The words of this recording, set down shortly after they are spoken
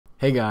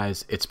Hey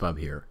guys, it's Bub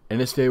here. In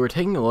this video we're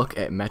taking a look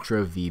at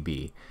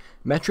MetroVB.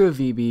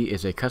 MetroVB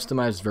is a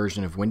customized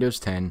version of Windows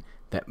 10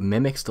 that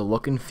mimics the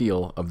look and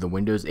feel of the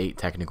Windows 8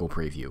 technical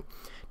preview.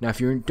 Now if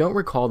you don't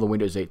recall the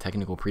Windows 8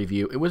 technical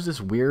preview, it was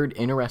this weird,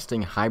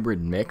 interesting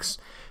hybrid mix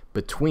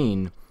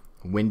between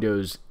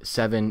Windows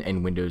 7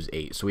 and Windows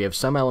 8. So we have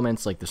some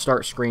elements like the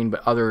start screen,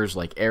 but others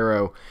like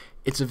aero.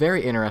 It's a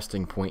very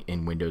interesting point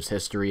in Windows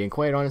history, and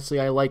quite honestly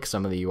I like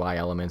some of the UI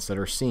elements that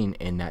are seen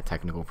in that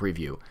technical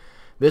preview.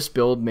 This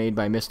build made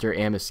by Mr.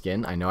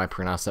 Amiskin, I know I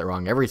pronounce that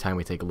wrong every time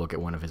we take a look at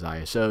one of his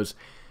ISOs,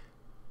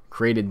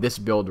 created this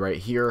build right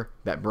here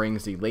that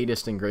brings the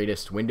latest and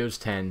greatest Windows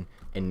 10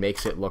 and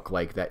makes it look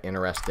like that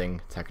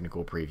interesting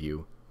technical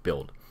preview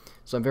build.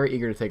 So I'm very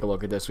eager to take a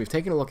look at this. We've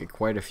taken a look at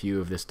quite a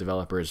few of this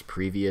developer's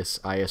previous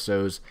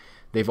ISOs.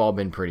 They've all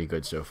been pretty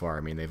good so far.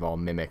 I mean, they've all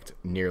mimicked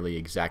nearly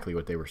exactly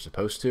what they were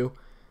supposed to,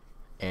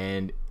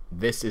 and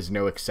this is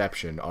no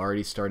exception.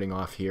 Already starting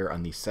off here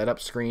on the setup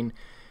screen,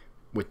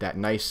 with that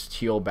nice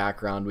teal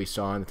background we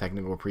saw in the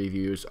technical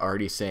previews,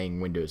 already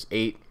saying Windows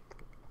 8,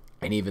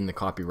 and even the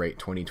copyright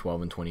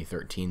 2012 and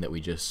 2013 that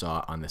we just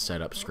saw on the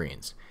setup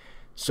screens.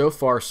 So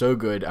far, so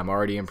good. I'm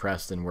already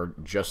impressed, and we're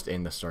just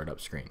in the startup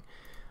screen.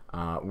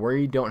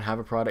 We don't have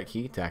a product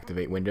key to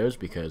activate Windows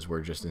because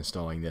we're just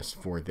installing this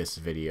for this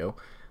video.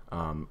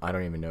 I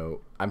don't even know.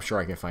 I'm sure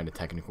I can find a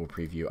technical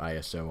preview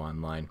ISO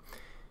online.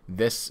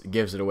 This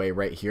gives it away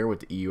right here with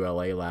the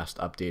EULA last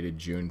updated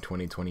June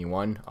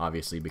 2021,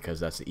 obviously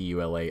because that's the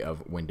EULA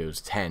of Windows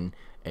 10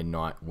 and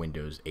not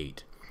Windows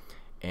 8.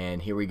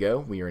 And here we go.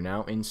 We are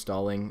now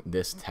installing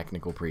this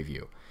technical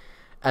preview.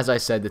 As I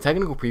said, the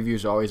technical preview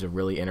is always a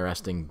really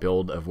interesting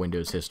build of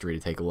Windows history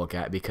to take a look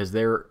at because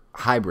they're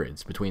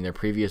hybrids between their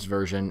previous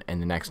version and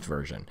the next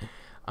version.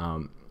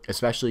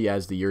 Especially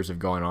as the years have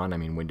gone on. I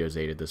mean, Windows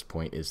 8 at this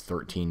point is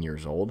 13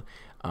 years old.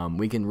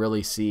 We can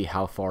really see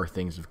how far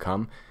things have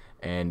come.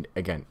 And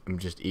again, I'm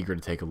just eager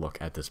to take a look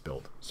at this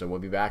build. So we'll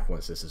be back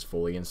once this is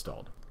fully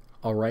installed.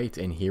 Alright,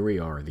 and here we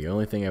are. The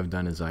only thing I've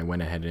done is I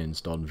went ahead and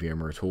installed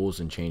VMware Tools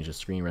and changed the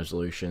screen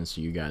resolution so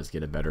you guys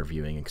get a better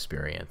viewing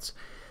experience.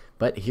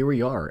 But here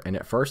we are, and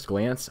at first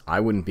glance, I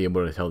wouldn't be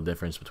able to tell the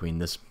difference between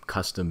this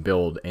custom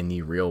build and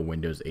the real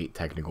Windows 8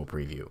 technical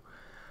preview.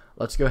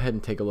 Let's go ahead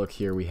and take a look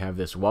here. We have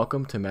this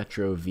Welcome to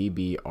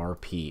MetroVB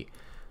RP.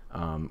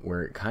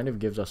 Where it kind of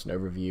gives us an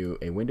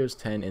overview, a Windows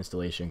 10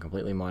 installation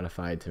completely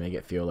modified to make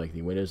it feel like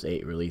the Windows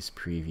 8 release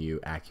preview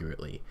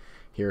accurately.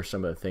 Here are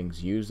some of the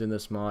things used in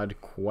this mod,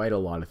 quite a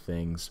lot of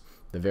things.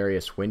 The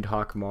various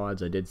Windhawk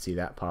mods, I did see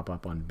that pop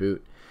up on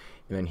boot.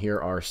 And then here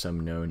are some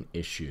known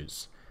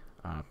issues.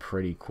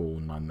 Pretty cool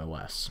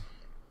nonetheless.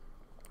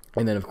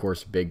 And then of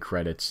course big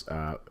credits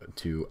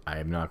to,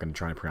 I'm not going to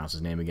try and pronounce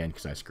his name again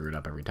because I screw it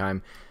up every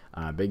time.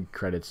 Big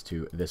credits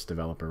to this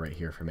developer right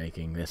here for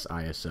making this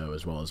ISO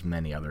as well as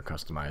many other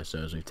custom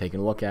ISOs we've taken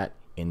a look at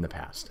in the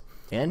past.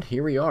 And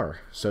here we are.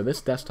 So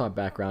this desktop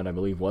background I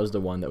believe was the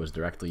one that was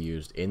directly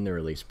used in the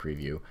release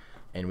preview,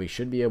 and we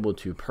should be able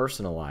to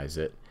personalize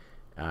it.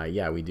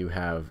 Yeah, we do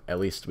have, at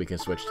least we can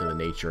switch to the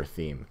nature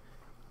theme,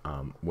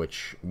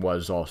 which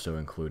was also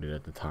included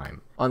at the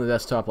time. On the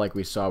desktop, like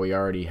we saw, we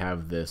already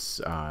have this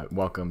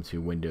Welcome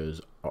to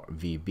Windows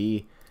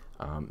VB.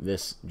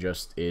 This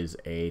just is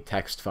a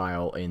text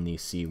file in the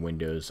C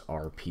Windows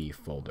RP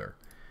folder.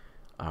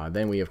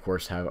 Then we of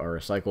course have our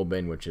recycle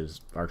bin, which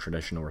is our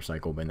traditional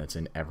recycle bin that's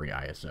in every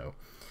ISO.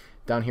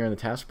 Down here in the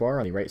taskbar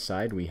on the right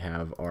side we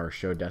have our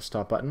show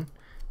desktop button.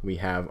 We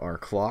have our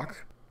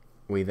clock.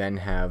 We then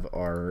have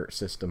our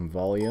system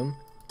volume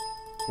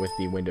with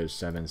the Windows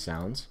 7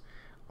 sounds.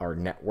 Our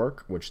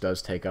network, which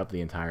does take up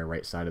the entire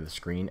right side of the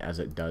screen as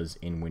it does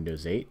in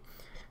Windows 8.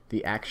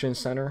 The Action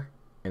Center.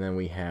 And then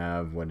we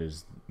have what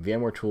is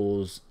VMware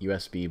Tools,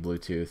 USB,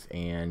 Bluetooth,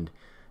 and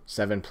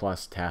 7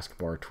 Plus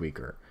taskbar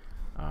tweaker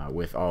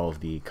with all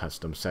of the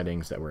custom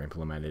settings that were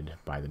implemented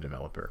by the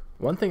developer.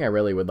 One thing I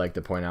really would like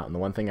to point out, and the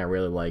one thing I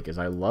really like, is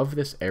I love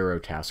this aero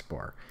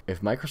taskbar.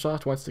 If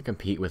Microsoft wants to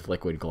compete with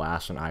Liquid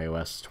Glass on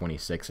iOS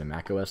 26 and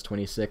macOS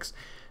 26,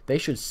 they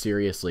should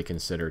seriously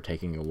consider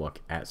taking a look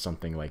at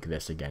something like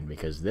this again,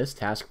 because this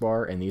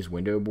taskbar and these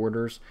window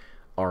borders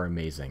are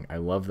amazing. I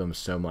love them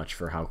so much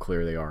for how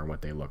clear they are and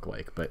what they look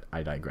like, but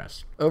I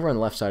digress. Over on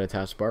the left side of the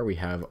taskbar we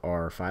have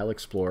our File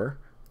Explorer,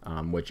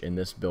 which in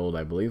this build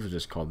I believe was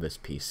just called this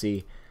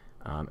PC,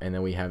 and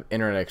then we have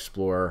Internet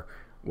Explorer,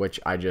 which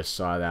I just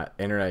saw that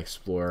Internet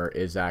Explorer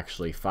is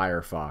actually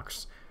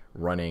Firefox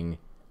running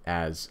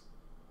as,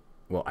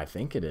 well, I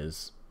think it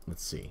is,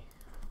 let's see.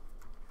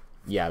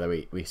 Yeah,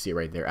 we see it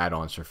right there,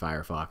 add-ons for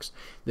Firefox.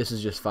 This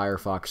is just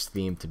Firefox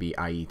themed to be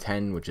IE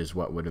 10, which is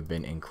what would have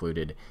been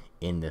included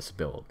in this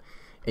build.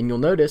 And you'll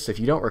notice, if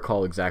you don't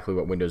recall exactly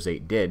what Windows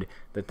 8 did,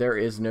 that there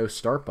is no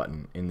start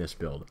button in this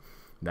build.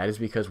 That is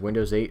because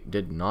Windows 8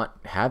 did not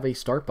have a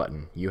start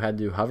button. You had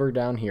to hover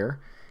down here,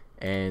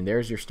 and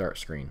there's your start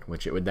screen,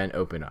 which it would then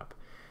open up.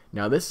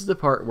 Now this is the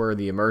part where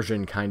the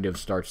immersion kind of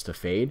starts to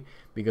fade,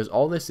 because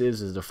all this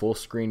is the full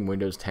screen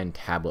Windows 10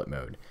 tablet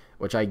mode.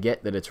 which I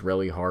get that it's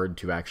really hard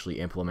to actually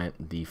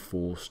implement the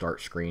full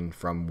start screen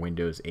from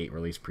Windows 8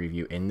 release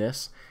preview in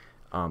this,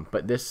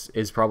 but this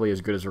is probably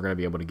as good as we're going to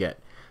be able to get.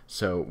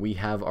 So we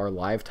have our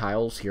live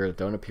tiles here that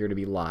don't appear to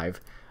be live,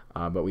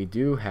 but we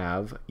do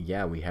have,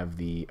 we have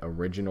the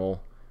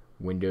original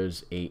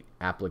Windows 8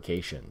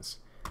 applications.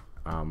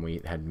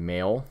 We had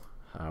mail,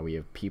 we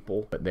have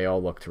people, but they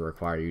all look to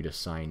require you to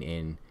sign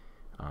in.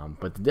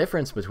 But the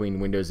difference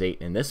between Windows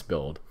 8 and this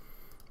build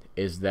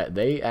is that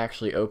they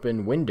actually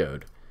open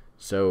windowed.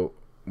 So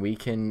we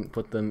can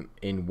put them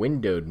in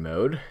windowed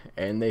mode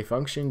and they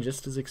function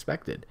just as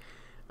expected.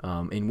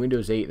 In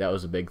Windows 8, that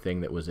was a big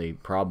thing that was a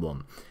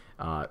problem.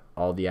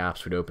 All the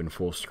apps would open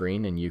full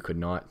screen and you could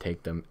not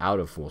take them out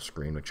of full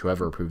screen, which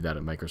whoever approved that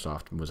at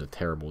Microsoft was a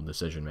terrible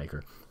decision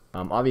maker.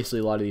 Obviously,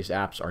 a lot of these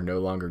apps are no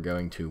longer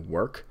going to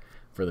work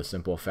for the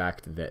simple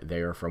fact that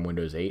they are from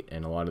Windows 8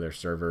 and a lot of their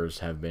servers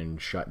have been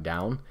shut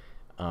down.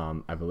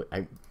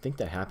 I think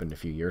that happened a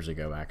few years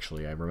ago,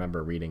 actually. I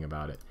remember reading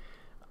about it.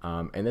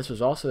 And this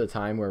was also the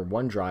time where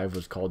OneDrive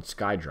was called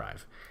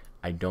SkyDrive.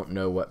 I don't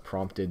know what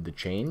prompted the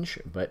change,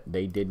 but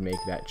they did make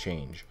that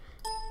change.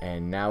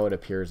 And now it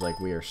appears like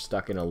we are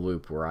stuck in a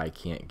loop where I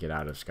can't get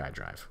out of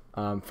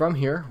SkyDrive. From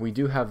here, we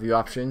do have the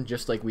option,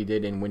 just like we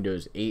did in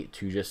Windows 8,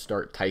 to just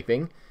start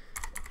typing.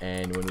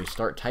 And when we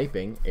start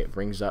typing, it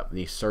brings up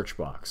the search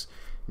box.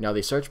 Now,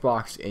 the search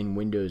box in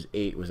Windows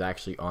 8 was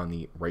actually on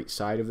the right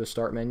side of the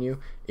start menu.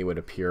 It would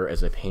appear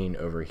as a pane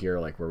over here,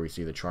 like where we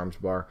see the charms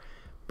bar.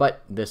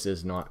 But this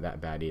is not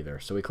that bad either.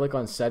 So we click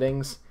on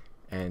Settings,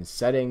 and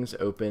Settings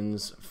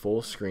opens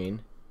full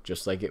screen,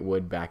 just like it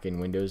would back in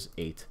Windows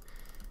 8.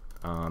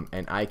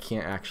 And I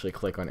can't actually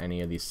click on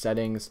any of these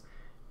settings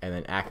and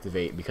then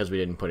activate, because we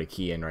didn't put a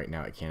key in right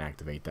now, it can't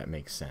activate. That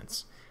makes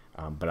sense.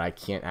 But I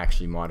can't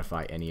actually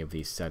modify any of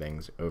these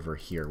settings over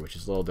here, which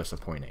is a little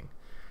disappointing.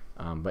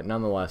 But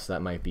nonetheless,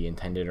 that might be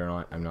intended or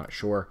not, I'm not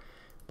sure.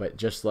 But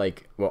just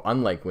like, well,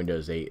 unlike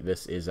Windows 8,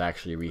 this is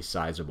actually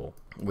resizable,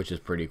 which is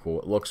pretty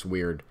cool. It looks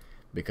weird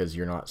because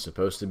you're not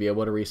supposed to be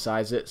able to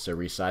resize it, so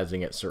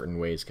resizing it certain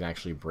ways can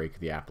actually break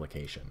the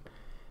application.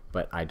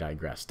 But I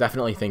digress.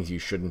 Definitely things you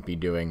shouldn't be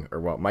doing, or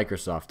what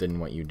Microsoft didn't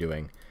want you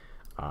doing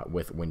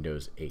with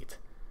Windows 8.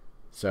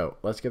 So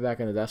let's get back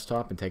on the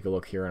desktop and take a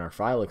look here in our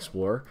File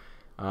Explorer.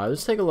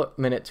 Let's take a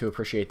minute to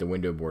appreciate the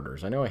window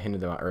borders. I know I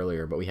hinted them out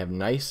earlier, but we have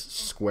nice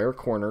square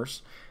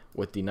corners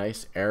with the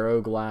nice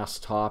aero glass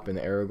top and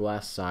the aero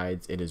glass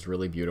sides. It is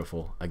really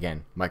beautiful.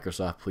 Again,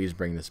 Microsoft, please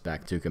bring this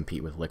back to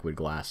compete with liquid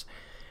glass.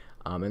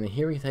 And then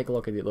here we take a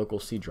look at the local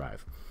C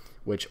drive,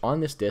 which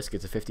on this disk,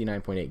 it's a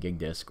 59.8 gig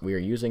disk. We are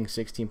using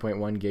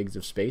 16.1 gigs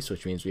of space,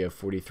 which means we have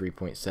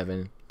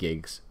 43.7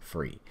 gigs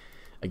free.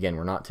 Again,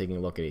 we're not taking a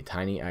look at a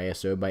tiny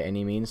ISO by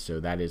any means, so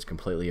that is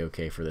completely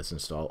okay for this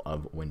install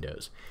of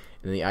Windows.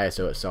 And the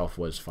ISO itself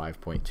was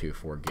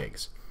 5.24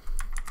 gigs.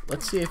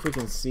 Let's see if we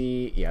can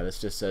see, yeah, this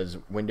just says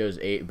Windows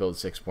 8 build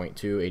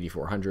 6.2,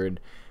 8400,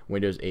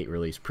 Windows 8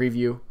 release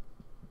preview.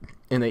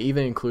 And they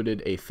even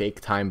included a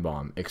fake time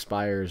bomb,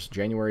 expires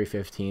January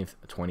 15th,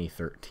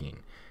 2013.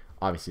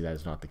 Obviously that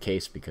is not the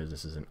case because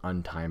this is an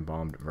untime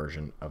bombed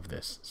version of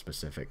this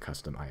specific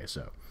custom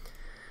ISO.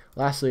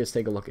 Lastly, let's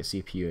take a look at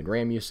CPU and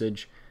RAM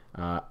usage.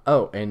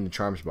 And the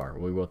charms bar.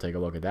 We will take a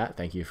look at that.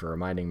 Thank you for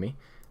reminding me.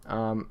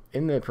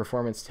 In the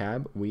performance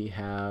tab, we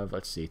have,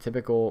 let's see,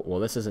 typical, well,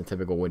 this isn't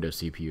typical Windows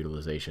CPU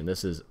utilization.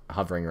 This is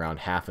hovering around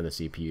half of the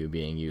CPU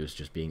being used,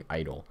 just being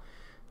idle,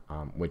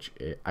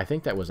 I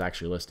think that was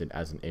actually listed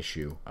as an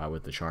issue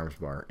with the charms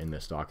bar in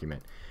this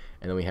document.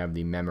 And then we have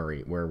the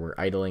memory, where we're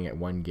idling at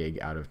 1 gig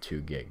out of 2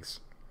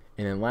 gigs.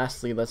 And then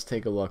lastly, let's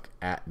take a look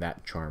at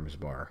that charms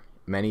bar.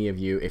 Many of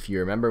you, if you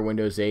remember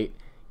Windows 8,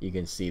 you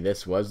can see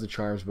this was the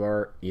charms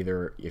bar.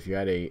 Either if you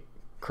had a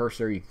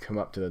cursor, you could come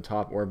up to the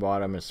top or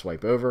bottom and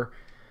swipe over,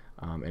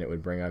 and it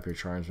would bring up your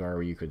charms bar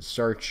where you could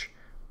search,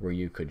 where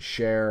you could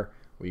share,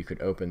 where you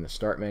could open the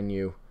start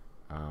menu,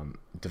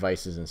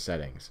 devices and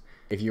settings.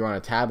 If you're on a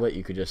tablet,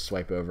 you could just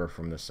swipe over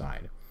from the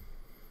side.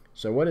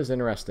 So what is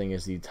interesting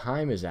is the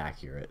time is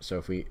accurate. So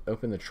if we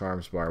open the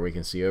charms bar, we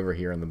can see over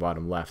here on the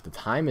bottom left, the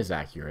time is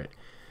accurate,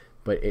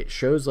 but it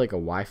shows like a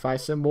Wi-Fi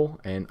symbol,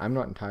 and I'm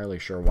not entirely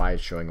sure why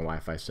it's showing a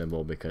Wi-Fi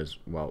symbol because,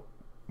 well,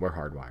 we're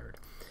hardwired.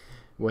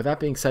 With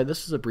that being said,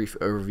 this is a brief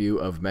overview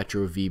of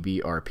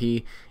MetroVB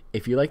RP.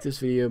 If you like this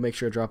video, make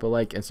sure to drop a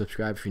like and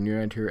subscribe if you're new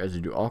around here, as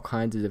we do all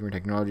kinds of different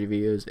technology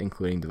videos,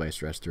 including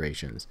device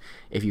restorations.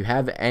 If you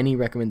have any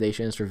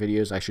recommendations for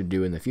videos I should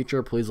do in the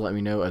future, please let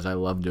me know, as I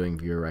love doing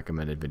viewer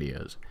recommended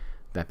videos.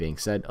 That being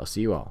said, I'll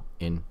see you all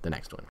in the next one.